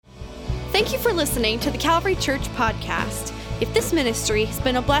Thank you for listening to the Calvary Church podcast. If this ministry has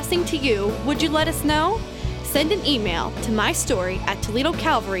been a blessing to you, would you let us know? Send an email to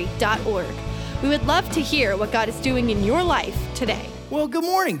mystory@toledocalvary.org. We would love to hear what God is doing in your life today. Well, good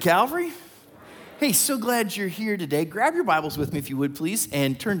morning, Calvary. Hey, so glad you're here today. Grab your Bibles with me, if you would, please,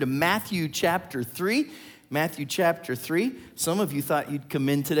 and turn to Matthew chapter 3. Matthew chapter 3. Some of you thought you'd come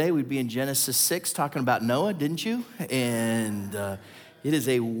in today. We'd be in Genesis 6 talking about Noah, didn't you? And it is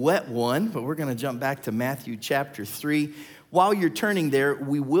a wet one, but we're going to jump back to Matthew chapter 3. While you're turning there,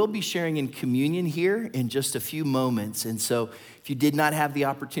 we will be sharing in communion here in just a few moments. And so if you did not have the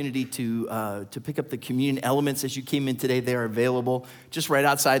opportunity to pick up the communion elements as you came in today, they are available just right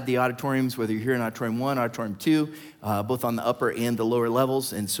outside the auditoriums, whether you're here in Auditorium 1, Auditorium 2, both on the upper and the lower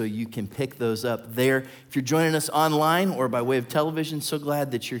levels. And so you can pick those up there. If you're joining us online or by way of television, so glad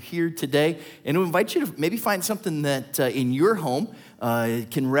that you're here today. And we invite you to maybe find something that in your home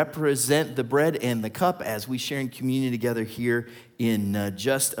can represent the bread and the cup as we share in communion together here in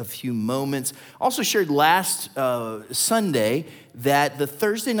just a few moments. Also shared last Sunday that the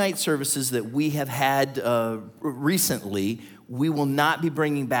Thursday night services that we have had recently, we will not be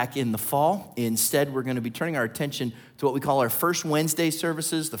bringing back in the fall. Instead, we're going to be turning our attention to what we call our first Wednesday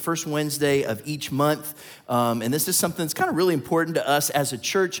services, the first Wednesday of each month. And this is something that's kind of really important to us as a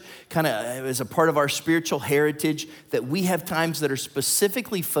church, kind of as a part of our spiritual heritage, that we have times that are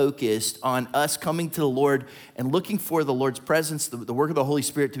specifically focused on us coming to the Lord and looking for the Lord's presence, the work of the Holy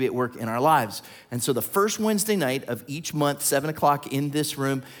Spirit to be at work in our lives. And so the first Wednesday night of each month, 7 o'clock in this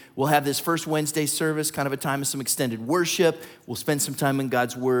room, we'll have this first Wednesday service, kind of a time of some extended worship. We'll spend some time in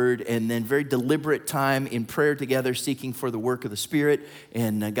God's Word, and then very deliberate time in prayer together, seeking for the work of the Spirit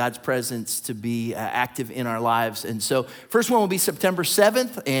and God's presence to be active in our lives. And so first one will be September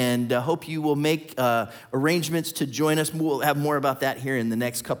 7th, and hope you will make arrangements to join us. We'll have more about that here in the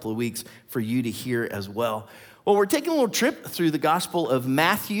next couple of weeks for you to hear as well. Well, we're taking a little trip through the Gospel of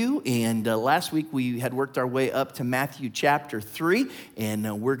Matthew, and last week we had worked our way up to Matthew chapter 3,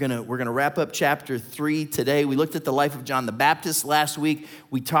 and we're gonna wrap up chapter 3 today. We looked at the life of John the Baptist last week.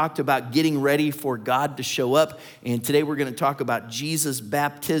 We talked about getting ready for God to show up, and today we're gonna talk about Jesus'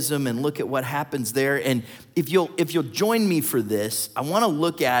 baptism and look at what happens there. And if you'll join me for this, I wanna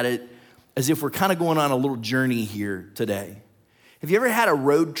look at it as if we're kind of going on a little journey here today. Have you ever had a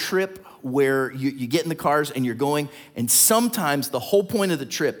road trip where you get in the cars and you're going, and sometimes the whole point of the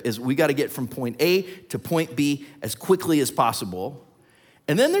trip is we got to get from point A to point B as quickly as possible?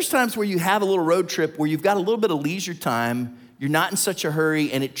 And then there's times where you have a little road trip where you've got a little bit of leisure time, you're not in such a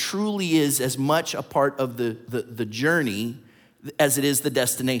hurry, and it truly is as much a part of the journey as it is the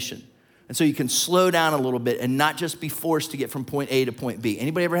destination. And so you can slow down a little bit and not just be forced to get from point A to point B.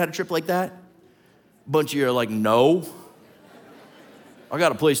 Anybody ever had a trip like that? A bunch of you are like, no. I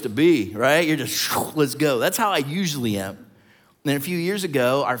got a place to be, right? You're just, let's go. That's how I usually am. And a few years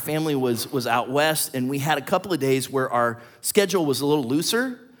ago, our family was out west, and we had a couple of days where our schedule was a little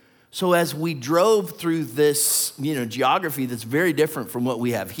looser. So as we drove through this, geography that's very different from what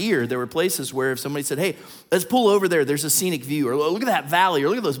we have here, there were places where if somebody said, hey, let's pull over there, there's a scenic view, or look at that valley, or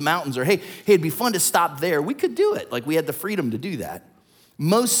look at those mountains, or hey, it'd be fun to stop there, we could do it. Like, we had the freedom to do that.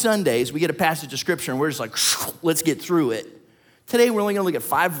 Most Sundays, we get a passage of scripture, and we're just like, let's get through it. Today, we're only going to look at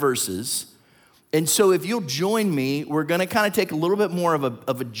 5 verses. And so if you'll join me, we're going to kind of take a little bit more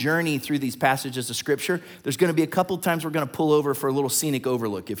of a journey through these passages of Scripture. There's going to be a couple of times we're going to pull over for a little scenic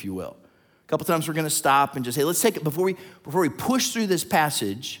overlook, if you will. A couple of times we're going to stop and just say, let's take it, before we push through this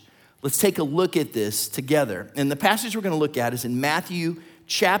passage, let's take a look at this together. And the passage we're going to look at is in Matthew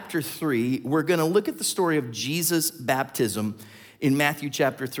chapter 3. We're going to look at the story of Jesus' baptism in Matthew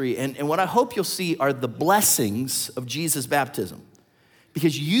chapter 3. And what I hope you'll see are the blessings of Jesus' baptism.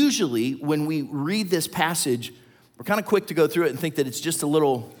 Because usually when we read this passage, we're kind of quick to go through it and think that it's just a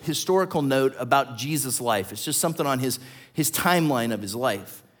little historical note about Jesus' life. It's just something on his timeline of his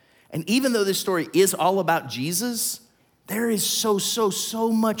life. And even though this story is all about Jesus, there is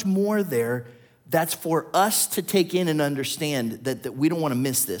so much more there that's for us to take in and understand that we don't want to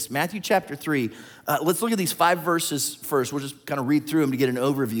miss this. Matthew chapter 3, let's look at these 5 verses first. We'll just kind of read through them to get an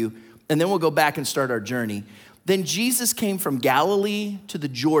overview, and then we'll go back and start our journey. Then Jesus came from Galilee to the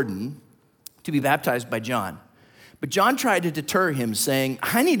Jordan to be baptized by John. But John tried to deter him, saying,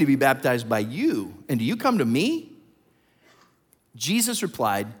 I need to be baptized by you, and do you come to me? Jesus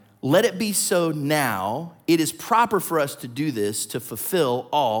replied, let it be so now. It is proper for us to do this to fulfill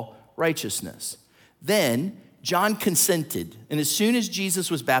all righteousness. Then John consented, and as soon as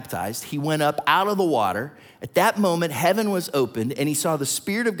Jesus was baptized, he went up out of the water. At that moment, heaven was opened, and he saw the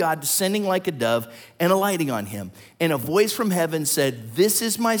Spirit of God descending like a dove and alighting on him. And a voice from heaven said, this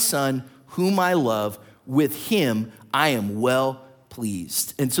is my Son, whom I love. With him I am well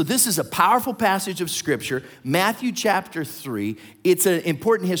pleased. And so this is a powerful passage of scripture, Matthew chapter 3. It's an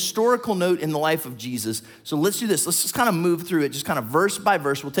important historical note in the life of Jesus. So let's do this. Let's just kind of move through it, just kind of verse by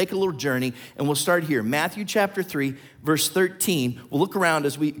verse. We'll take a little journey and we'll start here. Matthew chapter 3, verse 13. We'll look around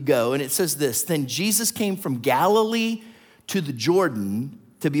as we go, and it says this: Then Jesus came from Galilee to the Jordan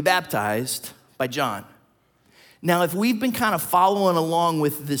to be baptized by John. Now, if we've been kind of following along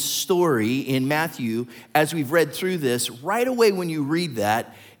with this story in Matthew as we've read through this, right away when you read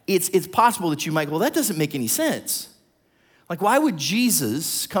that, it's possible that you might go, well, that doesn't make any sense. Like, why would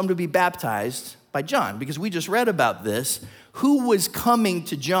Jesus come to be baptized by John? Because we just read about this. Who was coming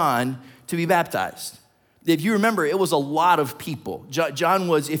to John to be baptized? If you remember, it was a lot of people. John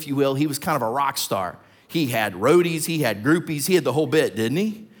was, if you will, he was kind of a rock star. He had roadies, he had groupies, he had the whole bit, didn't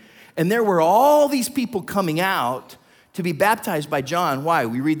he? And there were all these people coming out to be baptized by John. Why?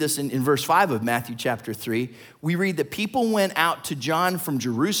 We read this in verse 5 of Matthew chapter 3. We read that people went out to John from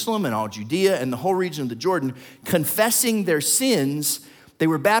Jerusalem and all Judea and the whole region of the Jordan, confessing their sins. They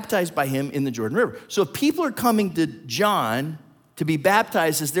were baptized by him in the Jordan River. So if people are coming to John to be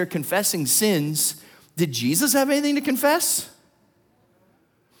baptized as they're confessing sins, did Jesus have anything to confess?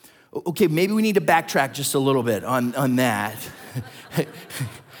 Okay, maybe we need to backtrack just a little bit on that.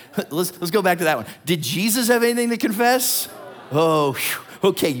 Let's go back to that one. Did Jesus have anything to confess? Oh,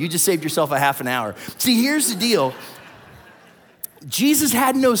 okay, you just saved yourself a half an hour. See, here's the deal. Jesus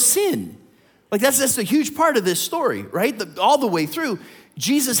had no sin. Like that's a huge part of this story, right? All the way through,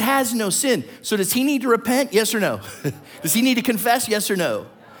 Jesus has no sin. So does he need to repent? Yes or no? Does he need to confess? Yes or no?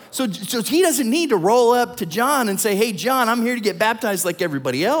 So he doesn't need to roll up to John and say, hey, John, I'm here to get baptized like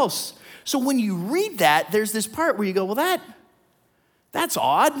everybody else. So when you read that, there's this part where you go, well, that's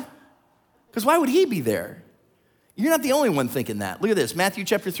odd, because why would he be there? You're not the only one thinking that. Look at this, Matthew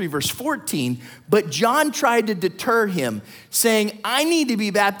chapter 3, verse 14. But John tried to deter him, saying, I need to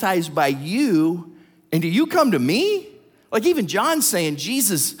be baptized by you, and do you come to me? Like even John's saying,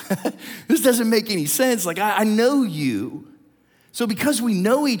 Jesus, this doesn't make any sense. Like I know you. So because we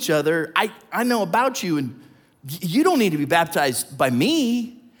know each other, I know about you, and you don't need to be baptized by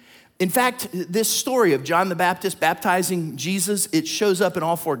me. In fact, this story of John the Baptist baptizing Jesus, it shows up in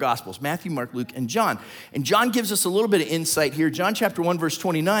all four Gospels, Matthew, Mark, Luke, and John. And John gives us a little bit of insight here. John chapter 1, verse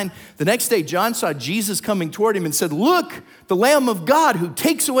 29, the next day John saw Jesus coming toward him and said, look, the Lamb of God who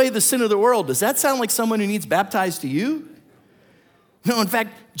takes away the sin of the world. Does that sound like someone who needs baptized to you? No, in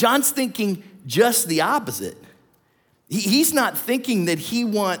fact, John's thinking just the opposite. He's not thinking that he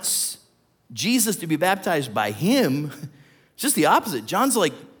wants Jesus to be baptized by him. It's just the opposite. John's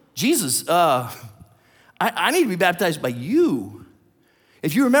like, Jesus, I need to be baptized by you.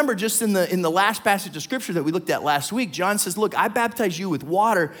 If you remember just in the last passage of scripture that we looked at last week, John says, look, I baptize you with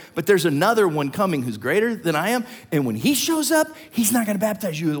water, but there's another one coming who's greater than I am. And when he shows up, he's not going to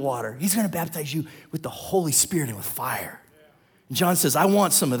baptize you with water. He's going to baptize you with the Holy Spirit and with fire. And John says, I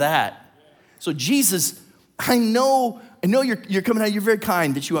want some of that. So Jesus, I know you're coming out, you're very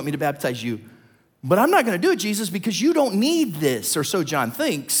kind that you want me to baptize you. But I'm not going to do it, Jesus, because you don't need this, or so John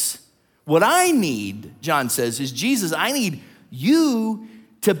thinks. What I need, John says, is Jesus, I need you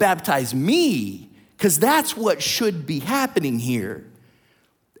to baptize me, because that's what should be happening here.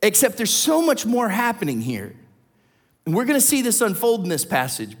 Except there's so much more happening here. And we're going to see this unfold in this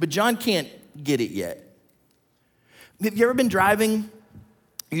passage, but John can't get it yet. Have you ever been driving,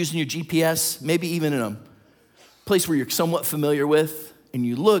 using your GPS, maybe even in a place where you're somewhat familiar with, and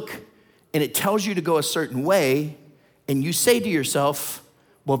you look, and it tells you to go a certain way, and you say to yourself,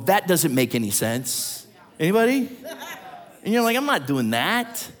 well, that doesn't make any sense. Anybody? And you're like, I'm not doing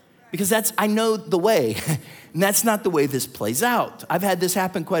that, because I know the way, and that's not the way this plays out. I've had this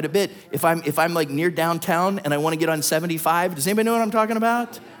happen quite a bit. If I'm like near downtown and I want to get on 75, does anybody know what I'm talking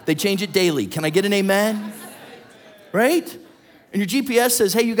about? They change it daily. Can I get an amen? Right? And your GPS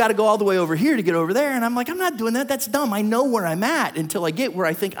says, hey, you got to go all the way over here to get over there. And I'm like, I'm not doing that. That's dumb. I know where I'm at until I get where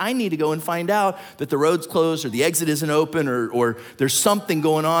I think I need to go and find out that the road's closed or the exit isn't open or there's something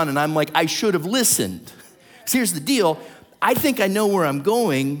going on. And I'm like, I should have listened. So here's the deal. I think I know where I'm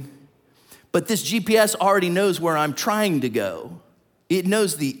going, but this GPS already knows where I'm trying to go. It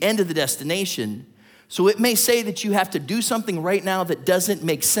knows the end of the destination. So it may say that you have to do something right now that doesn't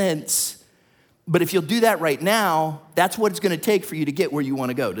make sense. But if you'll do that right now, that's what it's going to take for you to get where you want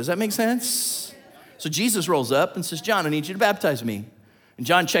to go. Does that make sense? So Jesus rolls up and says, John, I need you to baptize me. And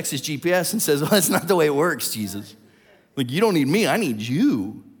John checks his GPS and says, well, that's not the way it works, Jesus. Like, you don't need me, I need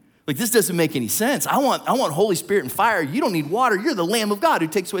you. Like, this doesn't make any sense. I want Holy Spirit and fire. You don't need water. You're the Lamb of God who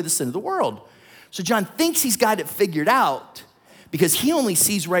takes away the sin of the world. So John thinks he's got it figured out, Because he only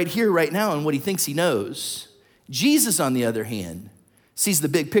sees right here, right now, and what he thinks he knows. Jesus, on the other hand, sees the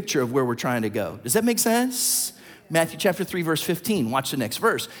big picture of where we're trying to go. Does that make sense? Matthew chapter 3, verse 15. Watch the next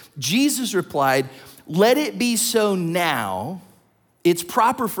verse. Jesus replied, "Let it be so now. It's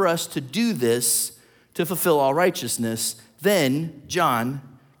proper for us to do this to fulfill all righteousness." Then John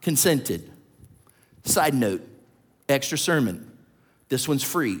consented. Side note, extra sermon. This one's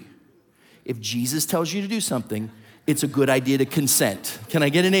free. If Jesus tells you to do something, it's a good idea to consent. Can I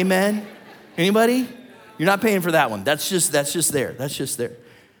get an amen? Anybody? You're not paying for that one. That's just there. That's just there.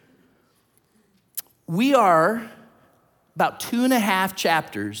 We are about 2.5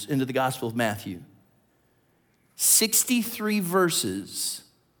 chapters into the Gospel of Matthew. 63 verses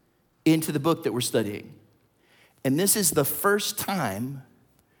into the book that we're studying. And this is the first time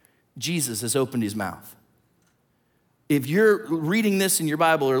Jesus has opened his mouth. If you're reading this in your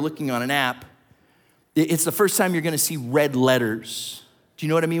Bible or looking on an app, it's the first time you're gonna see red letters. Do you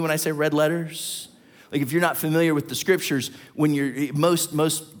know what I mean when I say red letters? Like if you're not familiar with the scriptures, when you're, most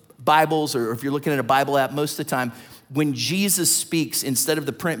Bibles, or if you're looking at a Bible app, most of the time, when Jesus speaks, instead of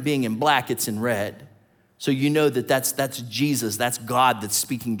the print being in black, it's in red. So you know that that's Jesus, that's God that's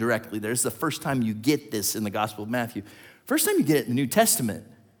speaking directly. There's the first time you get this in the Gospel of Matthew. First time you get it in the New Testament.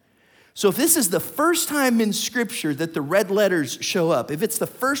 So if this is the first time in Scripture that the red letters show up, if it's the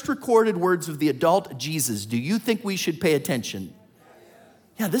first recorded words of the adult Jesus, do you think we should pay attention?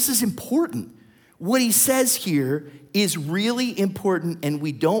 Yeah, this is important. What he says here is really important, and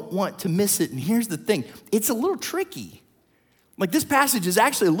we don't want to miss it. And here's the thing, it's a little tricky. Like this passage is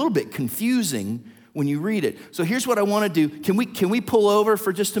actually a little bit confusing when you read it. So here's what I want to do. Can we pull over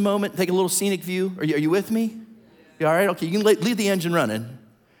for just a moment, take a little scenic view? Are you with me? You all right? Okay, you can leave the engine running.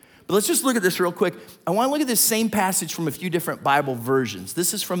 But let's just look at this real quick. I want to look at this same passage from a few different Bible versions.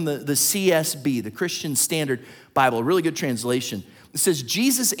 This is from the CSB, the Christian Standard Bible, a really good translation. It says,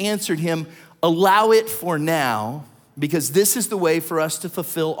 Jesus answered him, "Allow it for now, because this is the way for us to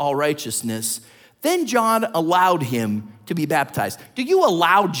fulfill all righteousness." Then John allowed him to be baptized. Do you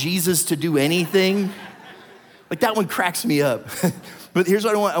allow Jesus to do anything? Like that one cracks me up. But here's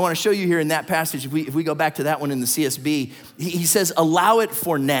what I want to show you here in that passage. If we go back to that one in the CSB, he says, "Allow it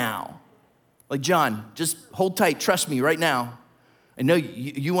for now." Like, John, just hold tight, trust me right now. I know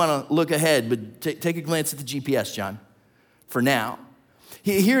you want to look ahead, but take a glance at the GPS, John, for now.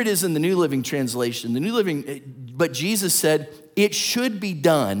 Here it is in the New Living Translation. But Jesus said, "It should be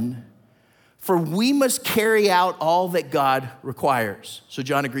done, for we must carry out all that God requires." So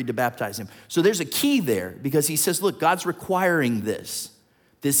John agreed to baptize him. So there's a key there because he says, look, God's requiring this.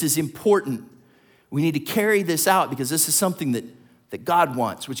 This is important. We need to carry this out because this is something that God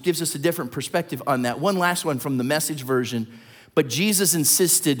wants, which gives us a different perspective on that. One last one from the Message version. But Jesus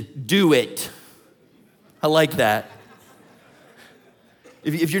insisted, "Do it." I like that.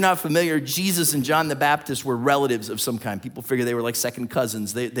 If you're not familiar, Jesus and John the Baptist were relatives of some kind. People figure they were like second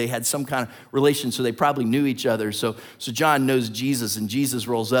cousins. They had some kind of relation, so they probably knew each other. So John knows Jesus, and Jesus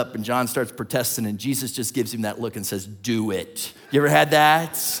rolls up, and John starts protesting, and Jesus just gives him that look and says, "Do it." You ever had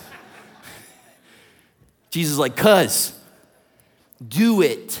that? Jesus is like, "Cuz, do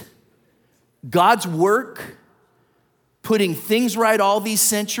it." God's work, putting things right all these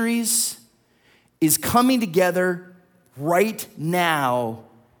centuries, is coming together right now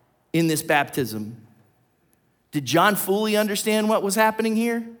in this baptism. Did John fully understand what was happening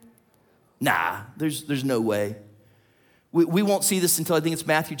here? Nah, there's no way. We won't see this until I think it's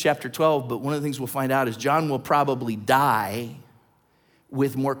Matthew chapter 12, but one of the things we'll find out is John will probably die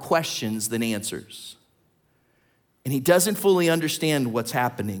with more questions than answers. And he doesn't fully understand what's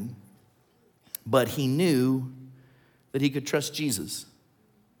happening, but he knew that he could trust Jesus.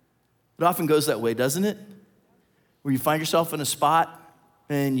 It often goes that way, doesn't it? Where you find yourself in a spot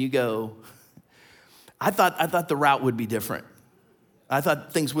and you go, I thought the route would be different. I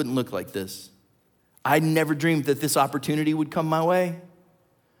thought things wouldn't look like this. I never dreamed that this opportunity would come my way.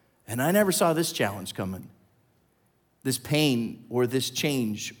 And I never saw this challenge coming. This pain or this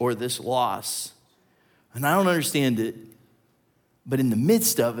change or this loss. And I don't understand it. But in the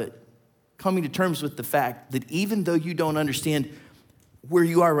midst of it, coming to terms with the fact that even though you don't understand where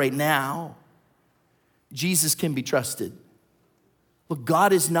you are right now, Jesus can be trusted. Look,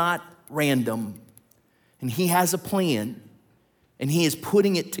 God is not random, and he has a plan, and he is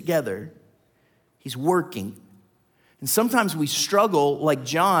putting it together. He's working. And sometimes we struggle like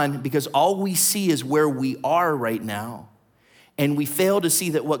John because all we see is where we are right now, and we fail to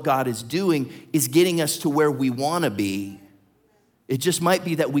see that what God is doing is getting us to where we want to be. It just might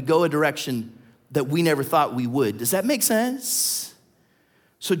be that we go a direction that we never thought we would. Does that make sense?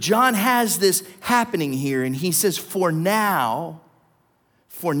 So John has this happening here, and he says, for now,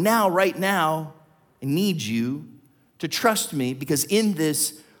 right now, I need you to trust me, because in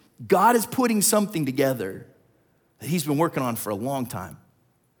this, God is putting something together that he's been working on for a long time.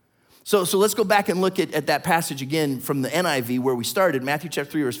 So let's go back and look at that passage again from the NIV where we started, Matthew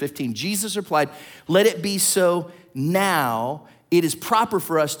chapter 3, verse 15. Jesus replied, let it be so now. It is proper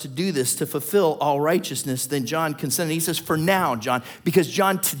for us to do this to fulfill all righteousness. Then John consented. He says, for now, John, because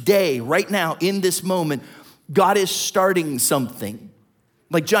John, today, right now, in this moment, God is starting something.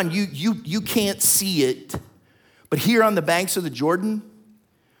 Like, John, you can't see it, but here on the banks of the Jordan,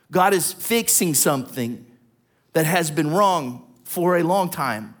 God is fixing something that has been wrong for a long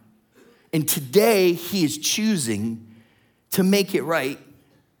time. And today, he is choosing to make it right.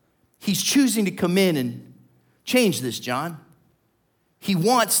 He's choosing to come in and change this, John. He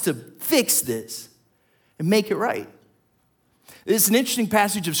wants to fix this and make it right. It's an interesting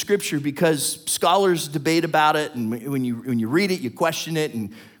passage of scripture because scholars debate about it, and when you read it, you question it,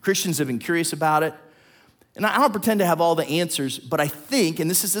 and Christians have been curious about it. And I don't pretend to have all the answers, but I think, and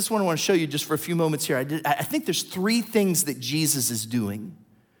this is this one I want to show you just for a few moments here, I think there's three things that Jesus is doing.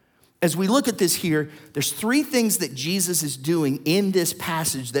 As we look at this here, there's three things that Jesus is doing in this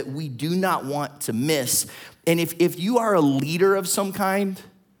passage that we do not want to miss. And if you are a leader of some kind,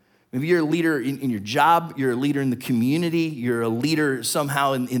 maybe you're a leader in your job, you're a leader in the community, you're a leader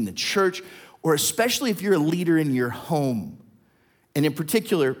somehow in the church, or especially if you're a leader in your home, and in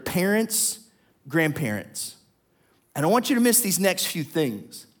particular, parents, grandparents. I don't want you to miss these next few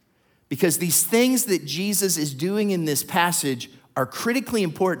things, because these things that Jesus is doing in this passage are critically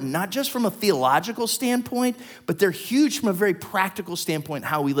important, not just from a theological standpoint, but they're huge from a very practical standpoint,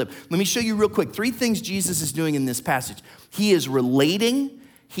 how we live. Let me show you real quick three things Jesus is doing in this passage. He is relating,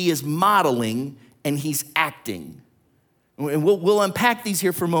 he is modeling, and he's acting. And we'll unpack these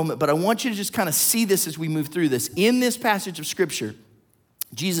here for a moment, but I want you to just kind of see this as we move through this. In this passage of scripture,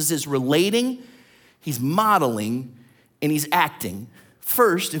 Jesus is relating, he's modeling, and he's acting.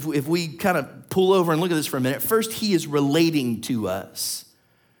 First, if we kind of pull over and look at this for a minute, first, he is relating to us.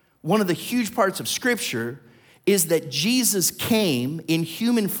 One of the huge parts of scripture is that Jesus came in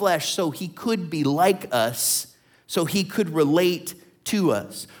human flesh so he could be like us, so he could relate to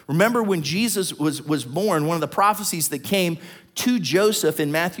us. Remember when Jesus was born, one of the prophecies that came to Joseph in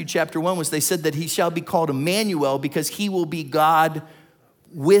Matthew chapter 1 was they said that he shall be called Emmanuel because he will be God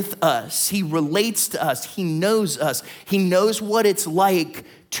with us. He relates to us. He knows us. He knows what it's like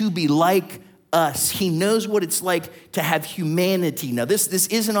to be like us. He knows what it's like to have humanity. Now, this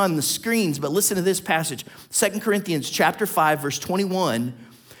isn't on the screens, but listen to this passage. 2 Corinthians chapter 5, verse 21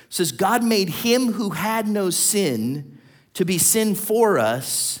 says, God made him who had no sin to be sin for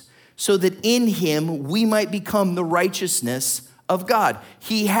us, so that in him we might become the righteousness of God.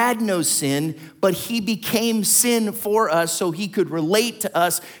 He had no sin, but he became sin for us so he could relate to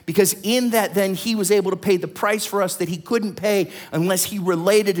us, because in that then he was able to pay the price for us that he couldn't pay unless he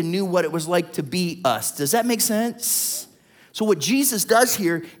related and knew what it was like to be us. Does that make sense? So what Jesus does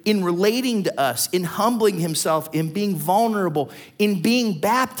here in relating to us, in humbling himself, in being vulnerable, in being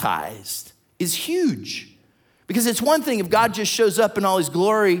baptized is huge. Because it's one thing if God just shows up in all his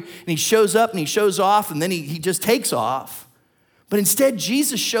glory and he shows up and he shows off and then he just takes off. But instead,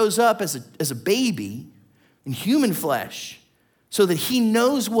 Jesus shows up as a baby in human flesh so that he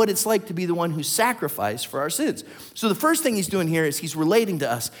knows what it's like to be the one who sacrificed for our sins. So the first thing he's doing here is he's relating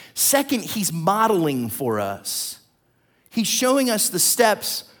to us. Second, he's modeling for us. He's showing us the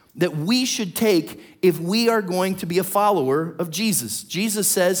steps that we should take if we are going to be a follower of Jesus. Jesus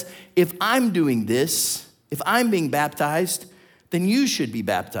says, if I'm doing this, if I'm being baptized, then you should be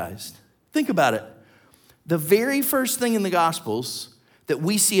baptized. Think about it. The very first thing in the Gospels that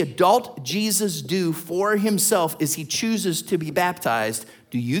we see adult Jesus do for himself is he chooses to be baptized.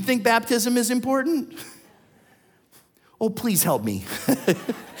 Do you think baptism is important? Oh, please help me.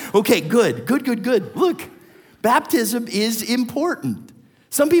 Okay, good. Look, baptism is important.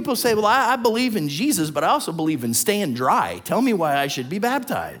 Some people say, well, I believe in Jesus, but I also believe in staying dry. Tell me why I should be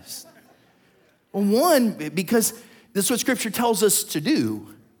baptized. Well, one, because this is what Scripture tells us to do.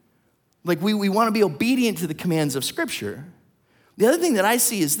 Like we want to be obedient to the commands of Scripture. The other thing that I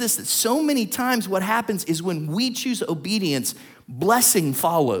see is this, that so many times what happens is when we choose obedience, blessing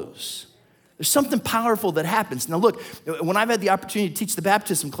follows. There's something powerful that happens. Now look, when I've had the opportunity to teach the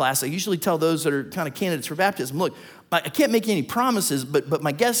baptism class, I usually tell those that are kind of candidates for baptism, look, I can't make any promises, but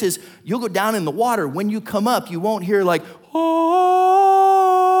my guess is you'll go down in the water. When you come up, you won't hear like, oh,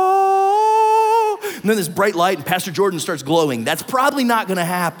 and then this bright light and Pastor Jordan starts glowing. That's probably not going to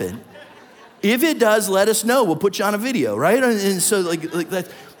happen. If it does, let us know. We'll put you on a video, right? And so like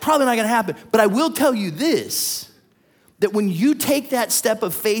that's probably not gonna happen. But I will tell you this, that when you take that step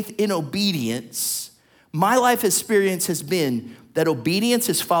of faith in obedience, my life experience has been that obedience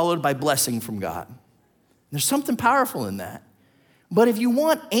is followed by blessing from God. There's something powerful in that. But if you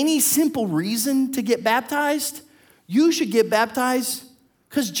want any simple reason to get baptized, you should get baptized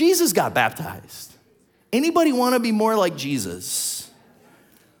because Jesus got baptized. Anybody want to be more like Jesus?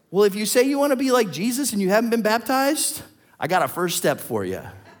 Well, if you say you want to be like Jesus and you haven't been baptized, I got a first step for you.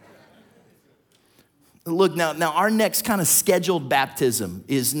 Look, now our next kind of scheduled baptism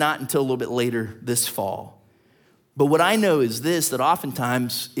is not until a little bit later this fall. But what I know is this, that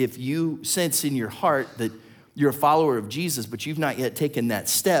oftentimes if you sense in your heart that you're a follower of Jesus, but you've not yet taken that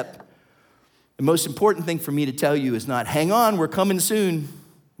step, the most important thing for me to tell you is not, hang on, we're coming soon,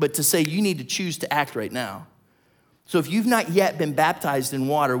 but to say you need to choose to act right now. So if you've not yet been baptized in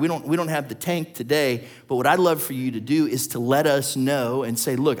water, we don't have the tank today, but what I'd love for you to do is to let us know and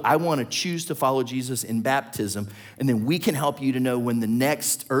say, look, I want to choose to follow Jesus in baptism, and then we can help you to know when the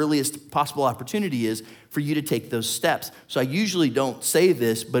next earliest possible opportunity is for you to take those steps. So I usually don't say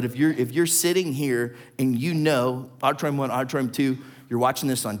this, but if you're sitting here and you know, Auditorium 1, Auditorium 2, you're watching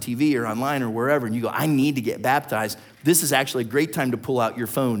this on TV or online or wherever, and you go, I need to get baptized, this is actually a great time to pull out your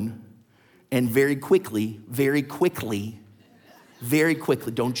phone. And very quickly, don't you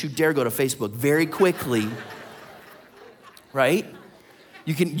dare go to Facebook, very quickly, right?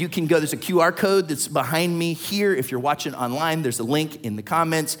 You can go, there's a QR code that's behind me here. If you're watching online, there's a link in the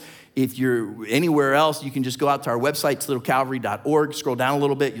comments. If you're anywhere else, you can just go out to our website, toledo.calvary.org, scroll down a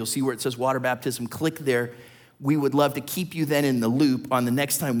little bit, you'll see where it says water baptism, click there. We would love to keep you then in the loop on the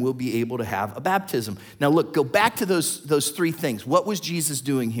next time we'll be able to have a baptism. Now look, go back to those three things. What was Jesus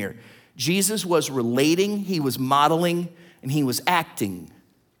doing here? Jesus was relating, he was modeling, and he was acting.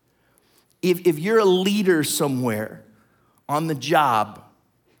 If you're a leader somewhere, on the job,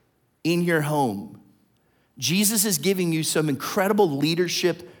 in your home, Jesus is giving you some incredible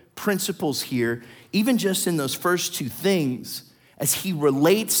leadership principles here, even just in those first two things, as he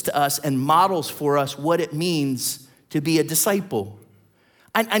relates to us and models for us what it means to be a disciple.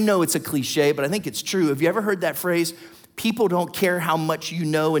 I know it's a cliche, but I think it's true. Have you ever heard that phrase? People don't care how much you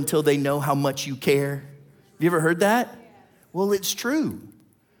know until they know how much you care. Have you ever heard that? Well, it's true.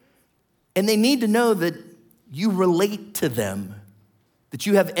 And they need to know that you relate to them, that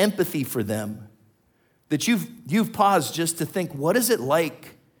you have empathy for them, that you've paused just to think, what is it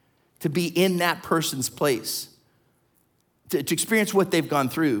like to be in that person's place, to experience what they've gone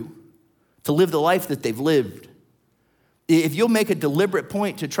through, to live the life that they've lived. If you'll make a deliberate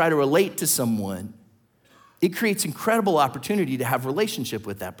point to try to relate to someone, it creates incredible opportunity to have relationship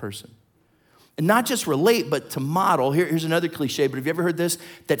with that person. And not just relate, but to model. Here's another cliche, but have you ever heard this?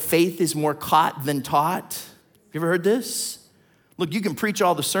 That faith is more caught than taught. Have you ever heard this? Look, you can preach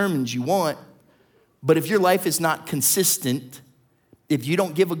all the sermons you want, but if your life is not consistent, if you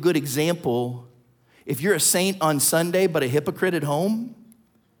don't give a good example, if you're a saint on Sunday but a hypocrite at home,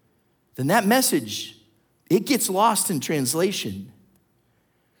 then that message, it gets lost in translation.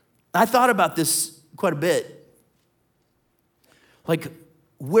 I thought about this quite a bit. Like,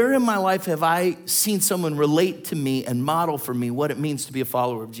 where in my life have I seen someone relate to me and model for me what it means to be a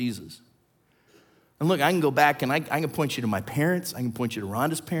follower of Jesus? And look, I can go back and I can point you to my parents. I can point you to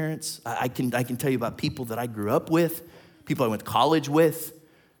Rhonda's parents. I can tell you about people that I grew up with, people I went to college with.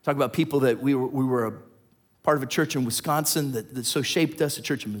 Talk about people that we were a part of a church in Wisconsin that so shaped us, a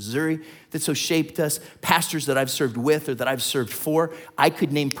church in Missouri that so shaped us, pastors that I've served with or that I've served for. I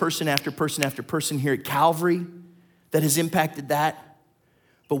could name person after person after person here at Calvary that has impacted that.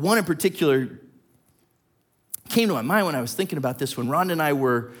 But one in particular came to my mind when I was thinking about this. When Rhonda and I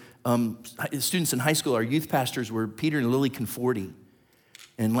were students in high school, our youth pastors were Peter and Lily Conforti.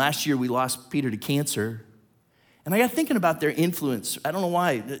 And last year we lost Peter to cancer. And I got thinking about their influence. I don't know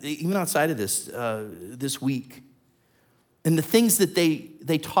why, even outside of this week. And the things that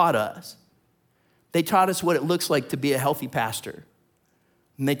they taught us. They taught us what it looks like to be a healthy pastor.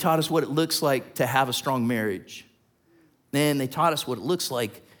 And they taught us what it looks like to have a strong marriage. And they taught us what it looks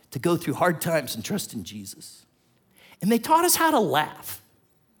like to go through hard times and trust in Jesus. And they taught us how to laugh,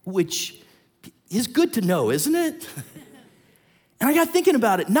 which is good to know, isn't it? And I got thinking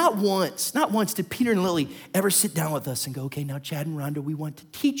about it. Not once did Peter and Lily ever sit down with us and go, okay, now Chad and Rhonda, we want to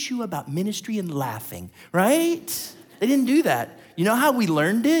teach you about ministry and laughing, right? They didn't do that. You know how we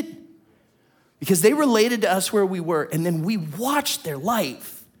learned it? Because they related to us where we were, and then we watched their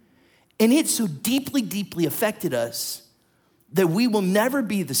life. And it so deeply, deeply affected us that we will never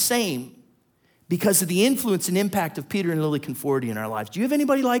be the same because of the influence and impact of Peter and Lily Conforti in our lives. Do you have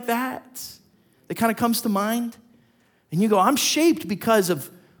anybody like that? that kind of comes to mind? And you go, I'm shaped because of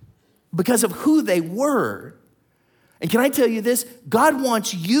who they were. And can I tell you this? God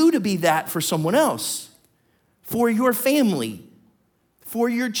wants you to be that for someone else, for your family, for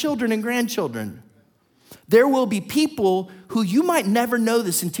your children and grandchildren. There will be people who you might never know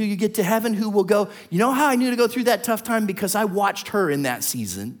this until you get to heaven who will go, you know how I knew to go through that tough time? Because I watched her in that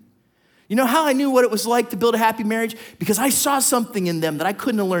season. You know how I knew what it was like to build a happy marriage? Because I saw something in them that I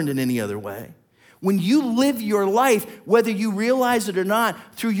couldn't have learned in any other way. When you live your life, whether you realize it or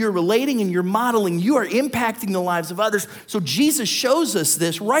not, through your relating and your modeling, you are impacting the lives of others. So Jesus shows us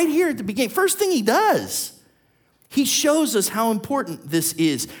this right here at the beginning. First thing he does, he shows us how important this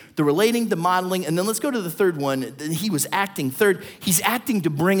is. The relating, the modeling, and then let's go to the third one. He was acting. Third, he's acting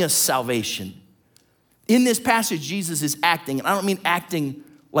to bring us salvation. In this passage, Jesus is acting, and I don't mean acting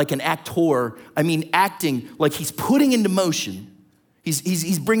like an actor. I mean acting like he's putting into motion.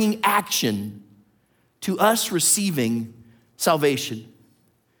 He's bringing action to us receiving salvation.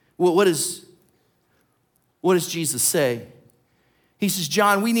 Well, what does Jesus say? He says,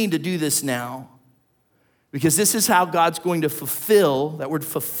 John, we need to do this now because this is how God's going to fulfill, that word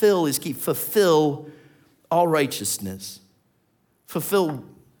fulfill is key, fulfill all righteousness. Fulfill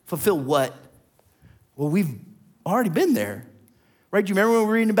what? Well, we've already been there, right? Do you remember when we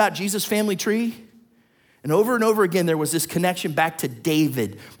were reading about Jesus' family tree? And over again, there was this connection back to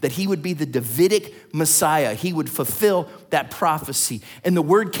David, that he would be the Davidic Messiah. He would fulfill that prophecy. And the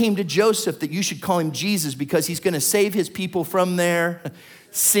word came to Joseph that you should call him Jesus because he's going to save his people from their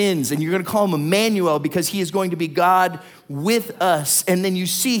sins. And you're going to call him Emmanuel because he is going to be God with us. And then you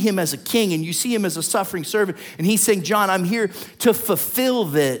see him as a king and you see him as a suffering servant. And he's saying, John, I'm here to fulfill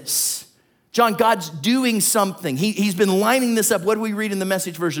this. John, God's doing something. He's been lining this up. What do we read in the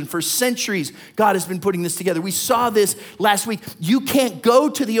Message version? For centuries, God has been putting this together. We saw this last week. You can't go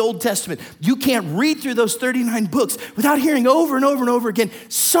to the Old Testament. You can't read through those 39 books without hearing over and over and over again,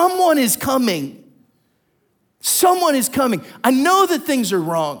 someone is coming. Someone is coming. I know that things are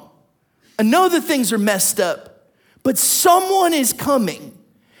wrong. I know that things are messed up, but someone is coming.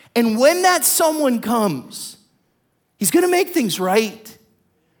 And when that someone comes, he's going to make things right.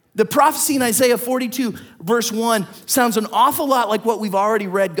 The prophecy in Isaiah 42, verse 1, sounds an awful lot like what we've already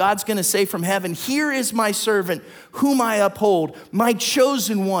read. God's going to say from heaven, here is my servant, whom I uphold, my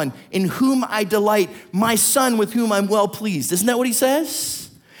chosen one, in whom I delight, my son with whom I'm well pleased. Isn't that what he says?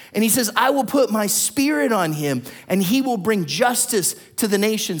 And he says, I will put my spirit on him, and he will bring justice to the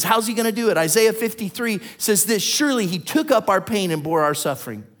nations. How's he going to do it? Isaiah 53 says this, surely he took up our pain and bore our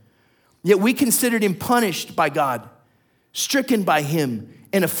suffering. Yet we considered him punished by God, stricken by him,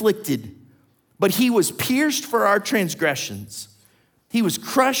 and afflicted, but he was pierced for our transgressions. He was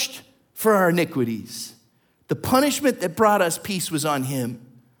crushed for our iniquities. The punishment that brought us peace was on him,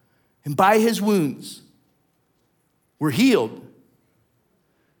 and by his wounds we're healed.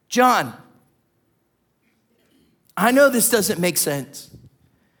 John, I know this doesn't make sense.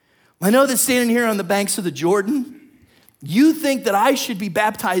 I know that standing here on the banks of the Jordan, you think that I should be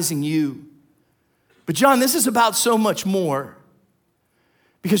baptizing you. But John, this is about so much more.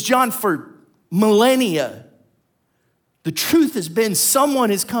 Because John, for millennia, the truth has been someone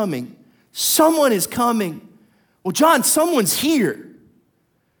is coming. Someone is coming. Well, John, someone's here.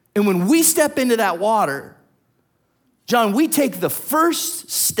 And when we step into that water, John, we take the first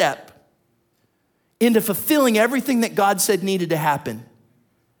step into fulfilling everything that God said needed to happen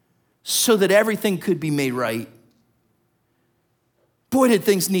so that everything could be made right. Boy, did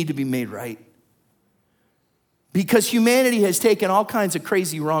things need to be made right. Because humanity has taken all kinds of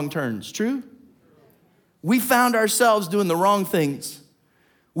crazy wrong turns, true? We found ourselves doing the wrong things.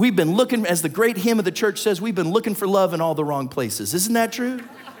 We've been looking, as the great hymn of the church says, we've been looking for love in all the wrong places. Isn't that true?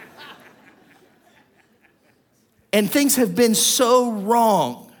 And things have been so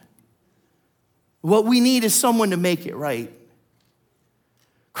wrong. What we need is someone to make it right.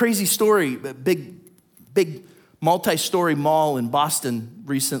 Crazy story, big multi-story mall in Boston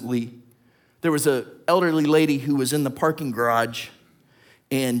recently. There was an elderly lady who was in the parking garage,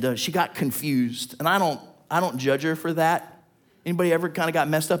 and she got confused. And I don't judge her for that. Anybody ever kind of got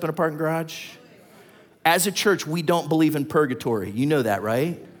messed up in a parking garage? As a church, we don't believe in purgatory. You know that,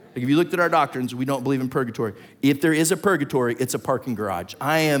 right? Like if you looked at our doctrines, we don't believe in purgatory. If there is a purgatory, it's a parking garage.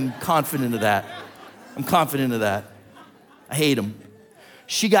 I am confident of that. I'm confident of that. I hate them.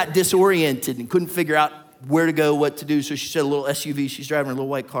 She got disoriented and couldn't figure out where to go, what to do. So she said a little SUV. She's driving a little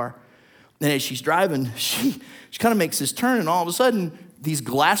white car. And as she's driving, she kind of makes this turn, and all of a sudden, these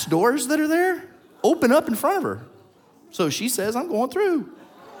glass doors that are there open up in front of her. So she says, I'm going through.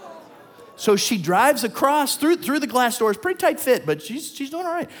 So she drives across through the glass doors, pretty tight fit, but she's doing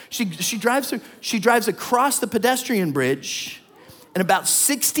all right. She drives across the pedestrian bridge and about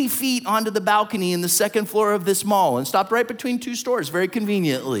 60 feet onto the balcony in the second floor of this mall and stopped right between two stores very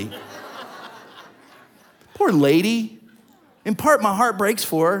conveniently. Poor lady. In part, my heart breaks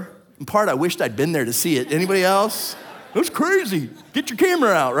for her. In part, I wished I'd been there to see it. Anybody else? That's crazy. Get your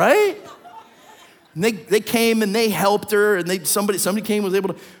camera out, right? And they came and they helped her, and somebody came and was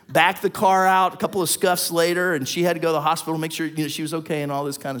able to back the car out a couple of scuffs later, and she had to go to the hospital to make sure she was okay and all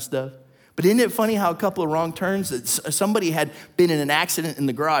this kind of stuff. But isn't it funny how a couple of wrong turns, that somebody had been in an accident in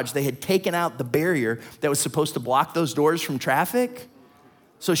the garage. They had taken out the barrier that was supposed to block those doors from traffic.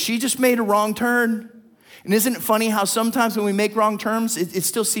 So she just made a wrong turn. And isn't it funny how sometimes when we make wrong turns, it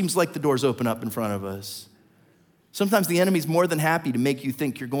still seems like the doors open up in front of us. Sometimes the enemy's more than happy to make you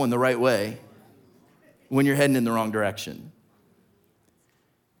think you're going the right way when you're heading in the wrong direction.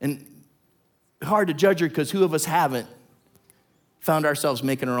 And hard to judge her, because who of us haven't found ourselves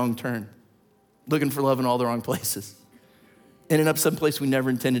making a wrong turn, looking for love in all the wrong places, ending up someplace we never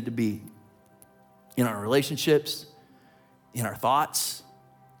intended to be, in our relationships, in our thoughts,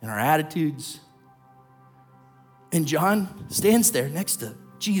 in our attitudes. And John stands there next to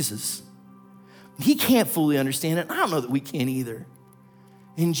Jesus. He can't fully understand it. I don't know that we can either.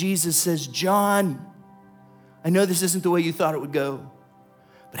 And Jesus says, John, I know this isn't the way you thought it would go,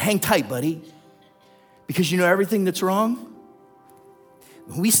 but hang tight, buddy, because you know everything that's wrong?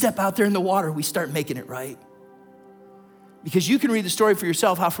 When we step out there in the water, we start making it right. Because you can read the story for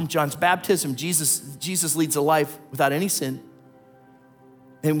yourself, how from John's baptism, Jesus leads a life without any sin.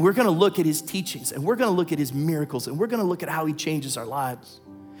 And we're gonna look at his teachings, and we're gonna look at his miracles, and we're gonna look at how he changes our lives.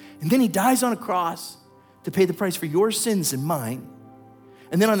 And then he dies on a cross to pay the price for your sins and mine.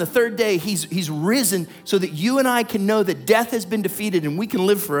 And then on the third day, he's risen so that you and I can know that death has been defeated and we can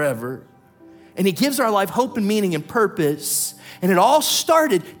live forever. And he gives our life hope and meaning and purpose. And it all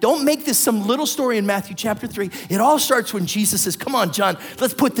started, don't make this some little story in Matthew chapter 3. It all starts when Jesus says, come on, John,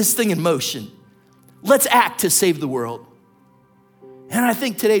 let's put this thing in motion. Let's act to save the world. And I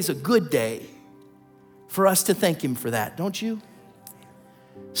think today's a good day for us to thank him for that, don't you?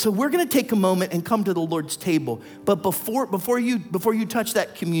 So we're gonna take a moment and come to the Lord's table. But before you touch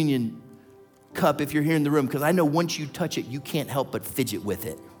that communion cup, if you're here in the room, because I know once you touch it, you can't help but fidget with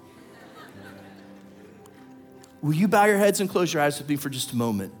it. Will you bow your heads and close your eyes with me for just a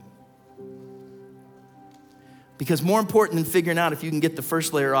moment? Because more important than figuring out if you can get the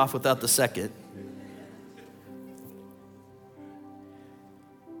first layer off without the second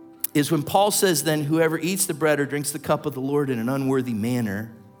is when Paul says, then whoever eats the bread or drinks the cup of the Lord in an unworthy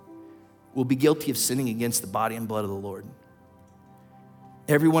manner will be guilty of sinning against the body and blood of the Lord.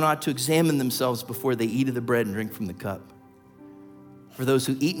 Everyone ought to examine themselves before they eat of the bread and drink from the cup. For those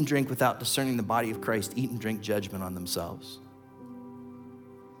who eat and drink without discerning the body of Christ eat and drink judgment on themselves.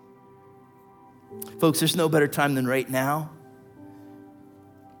 Folks, there's no better time than right now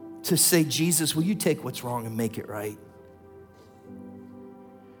to say, Jesus, will you take what's wrong and make it right?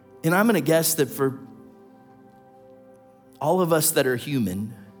 And I'm gonna guess that for all of us that are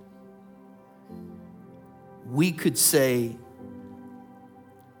human, we could say,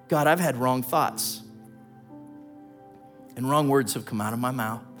 God, I've had wrong thoughts and wrong words have come out of my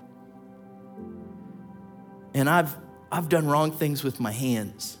mouth. And I've done wrong things with my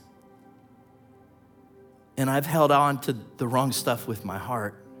hands. And I've held on to the wrong stuff with my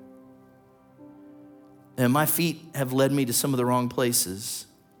heart. And my feet have led me to some of the wrong places.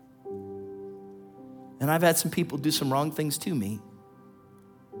 And I've had some people do some wrong things to me.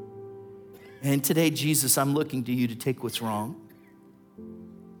 And today, Jesus, I'm looking to you to take what's wrong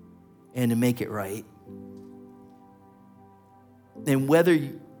and to make it right. And whether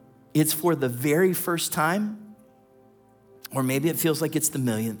it's for the very first time, or maybe it feels like it's the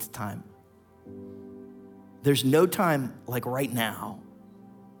millionth time, there's no time like right now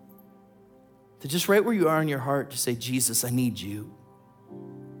to just right where you are in your heart to say, Jesus, I need you.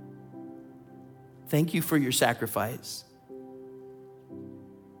 Thank you for your sacrifice.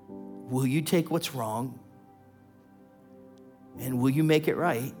 Will you take what's wrong and will you make it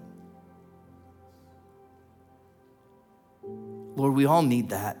right? Lord, we all need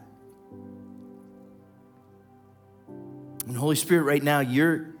that. And Holy Spirit, right now,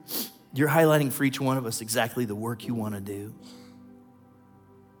 you're highlighting for each one of us exactly the work you want to do.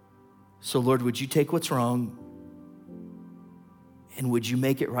 So Lord, would you take what's wrong and would you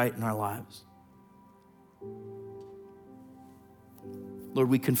make it right in our lives? Lord,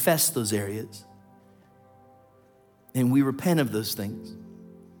 we confess those areas and we repent of those things.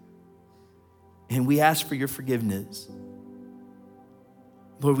 And we ask for your forgiveness.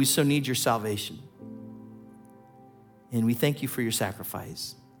 Lord, we so need your salvation. And we thank you for your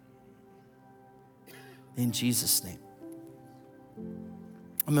sacrifice. In Jesus' name.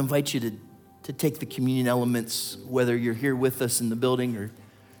 I'm going to invite you to take the communion elements, whether you're here with us in the building or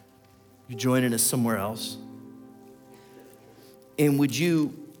you're joining us somewhere else. And would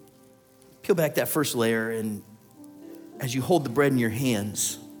you peel back that first layer, and as you hold the bread in your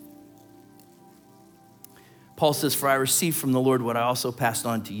hands, Paul says, "For I received from the Lord what I also passed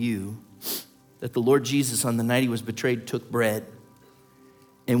on to you, that the Lord Jesus, on the night he was betrayed, took bread.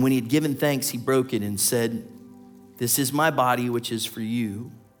 And when he had given thanks, he broke it and said, 'This is my body, which is for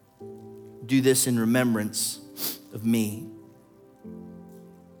you. Do this in remembrance of me.'"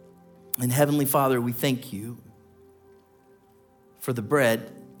 And Heavenly Father, we thank you for the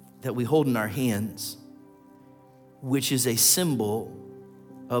bread that we hold in our hands, which is a symbol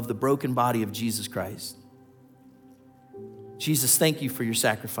of the broken body of Jesus Christ. Jesus, thank you for your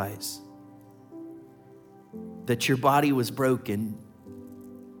sacrifice, that your body was broken,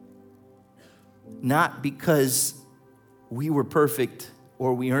 not because we were perfect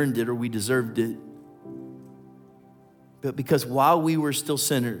or we earned it or we deserved it, but because while we were still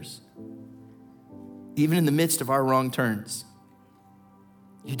sinners, even in the midst of our wrong turns,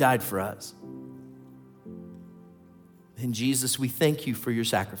 you died for us. And Jesus, we thank you for your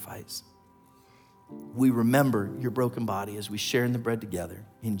sacrifice. We remember your broken body as we share in the bread together.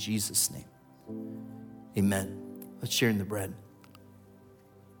 In Jesus' name, amen. Let's share in the bread.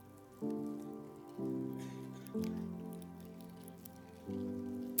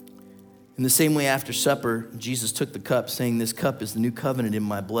 In the same way, after supper, Jesus took the cup, saying, "This cup is the new covenant in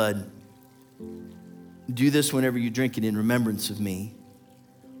my blood. Do this whenever you drink it in remembrance of me.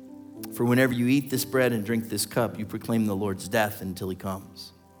 For whenever you eat this bread and drink this cup, you proclaim the Lord's death until he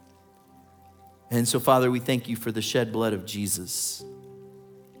comes." And so, Father, we thank you for the shed blood of Jesus.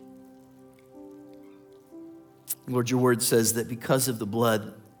 Lord, your word says that because of the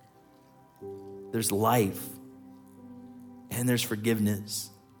blood, there's life, and there's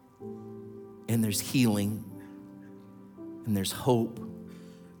forgiveness, and there's healing, and there's hope.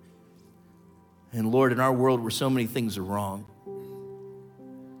 And Lord, in our world where so many things are wrong,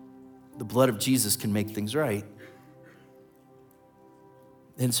 the blood of Jesus can make things right.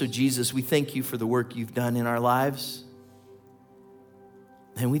 And so, Jesus, we thank you for the work you've done in our lives.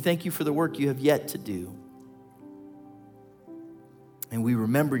 And we thank you for the work you have yet to do. And we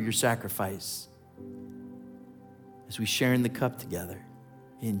remember your sacrifice as we share in the cup together.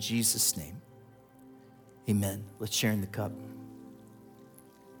 In Jesus' name, amen. Let's share in the cup.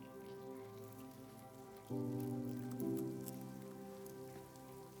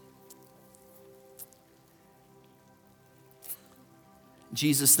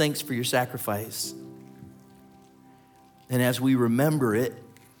 Jesus, thanks for your sacrifice. And as we remember it,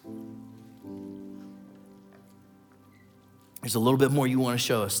 there's a little bit more you want to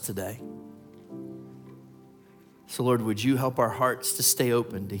show us today. So Lord, would you help our hearts to stay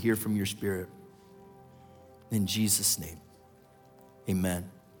open to hear from your Spirit? In Jesus' name, amen.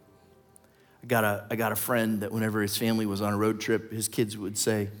 I got a friend that whenever his family was on a road trip, his kids would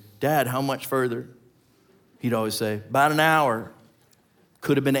say, "Dad, how much further?" He'd always say, "About an hour."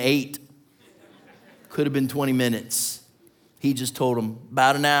 Could have been 8. Could have been 20 minutes. He just told them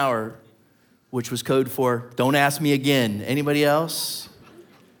about an hour, which was code for "don't ask me again." Anybody else?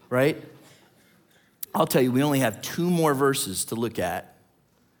 Right? I'll tell you, we only have 2 more verses to look at,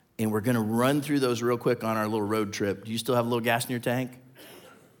 and we're going to run through those real quick on our little road trip. Do you still have a little gas in your tank?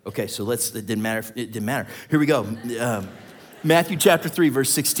 Okay, so it didn't matter. Here we go. Matthew chapter 3,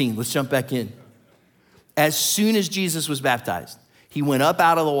 verse 16. Let's jump back in. As soon as Jesus was baptized, he went up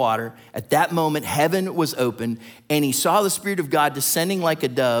out of the water. At that moment, heaven was open, and he saw the Spirit of God descending like a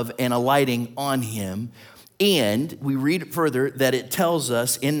dove and alighting on him. And we read further that it tells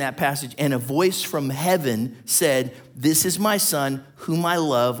us in that passage, and a voice from heaven said, "This is my Son, whom I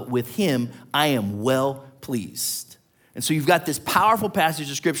love. With him I am well pleased." And so you've got this powerful passage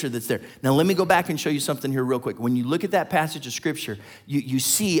of Scripture that's there. Now let me go back and show you something here real quick. When you look at that passage of Scripture, you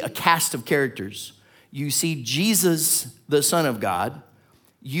see a cast of characters. You see Jesus, the Son of God.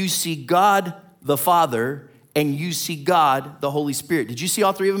 You see God, the Father. And you see God, the Holy Spirit. Did you see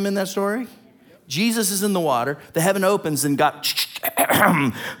all 3 of them in that story? Jesus is in the water. The heaven opens and God,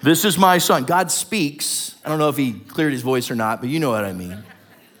 "This is my Son." God speaks. I don't know if he cleared his voice or not, but you know what I mean.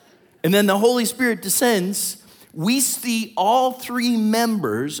 And then the Holy Spirit descends. We see all 3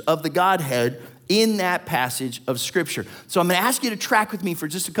 members of the Godhead in that passage of Scripture. So I'm going to ask you to track with me for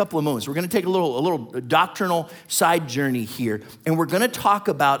just a couple of moments. We're going to take a little doctrinal side journey here, and we're going to talk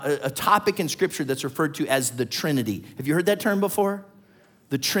about a topic in Scripture that's referred to as the Trinity. Have you heard that term before?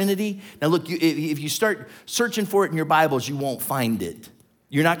 The Trinity. Now look, if you start searching for it in your Bibles, you won't find it.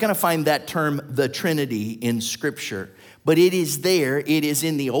 You're not going to find that term, the Trinity, in Scripture. But it is there. It is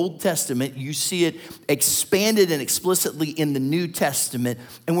in the Old Testament. You see it expanded and explicitly in the New Testament.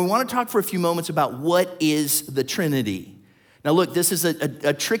 And we want to talk for a few moments about what is the Trinity. Now look, this is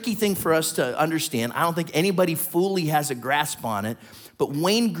a tricky thing for us to understand. I don't think anybody fully has a grasp on it. But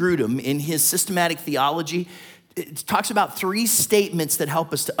Wayne Grudem, in his systematic theology, it talks about 3 statements that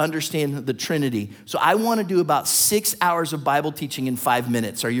help us to understand the Trinity. So I want to do about 6 hours of Bible teaching in 5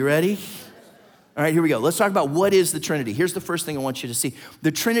 minutes. Are you ready? All right, here we go. Let's talk about what is the Trinity. Here's the first thing I want you to see.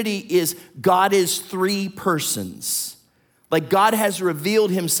 The Trinity is God is 3 persons. Like God has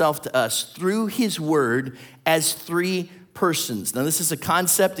revealed himself to us through his word as 3 persons. Now, this is a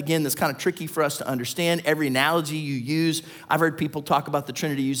concept, again, that's kind of tricky for us to understand. Every analogy you use, I've heard people talk about the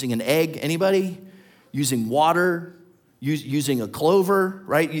Trinity using an egg. Anybody? Using water, using a clover,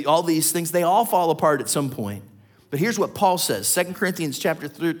 right? All these things, they all fall apart at some point. But here's what Paul says, 2 Corinthians chapter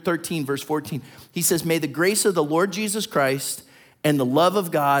 13, verse 14. He says, may the grace of the Lord Jesus Christ and the love of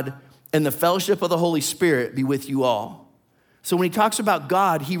God and the fellowship of the Holy Spirit be with you all. So when he talks about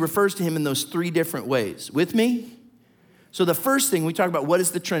God, he refers to him in those 3 different ways. With me? So the first thing we talk about, what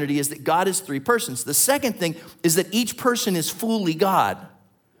is the Trinity, is that God is 3 persons. The second thing is that each person is fully God.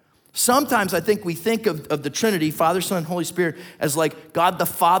 Sometimes I think we think of the Trinity, Father, Son, Holy Spirit, as like God the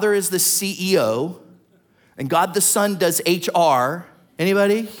Father is the CEO, and God the Son does HR.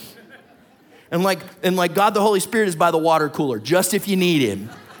 Anybody? And like God the Holy Spirit is by the water cooler, just if you need him.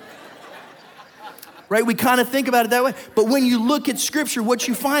 Right? We kind of think about it that way. But when you look at Scripture, what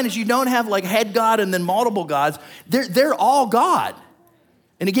you find is you don't have like head God and then multiple gods. They're all God.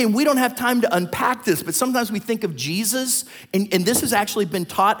 And again, we don't have time to unpack this, but sometimes we think of Jesus, and this has actually been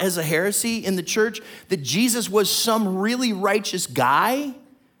taught as a heresy in the church, that Jesus was some really righteous guy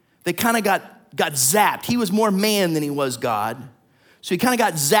that kind of got zapped. He was more man than he was God. So he kind of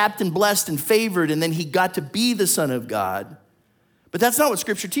got zapped and blessed and favored, and then he got to be the Son of God. But that's not what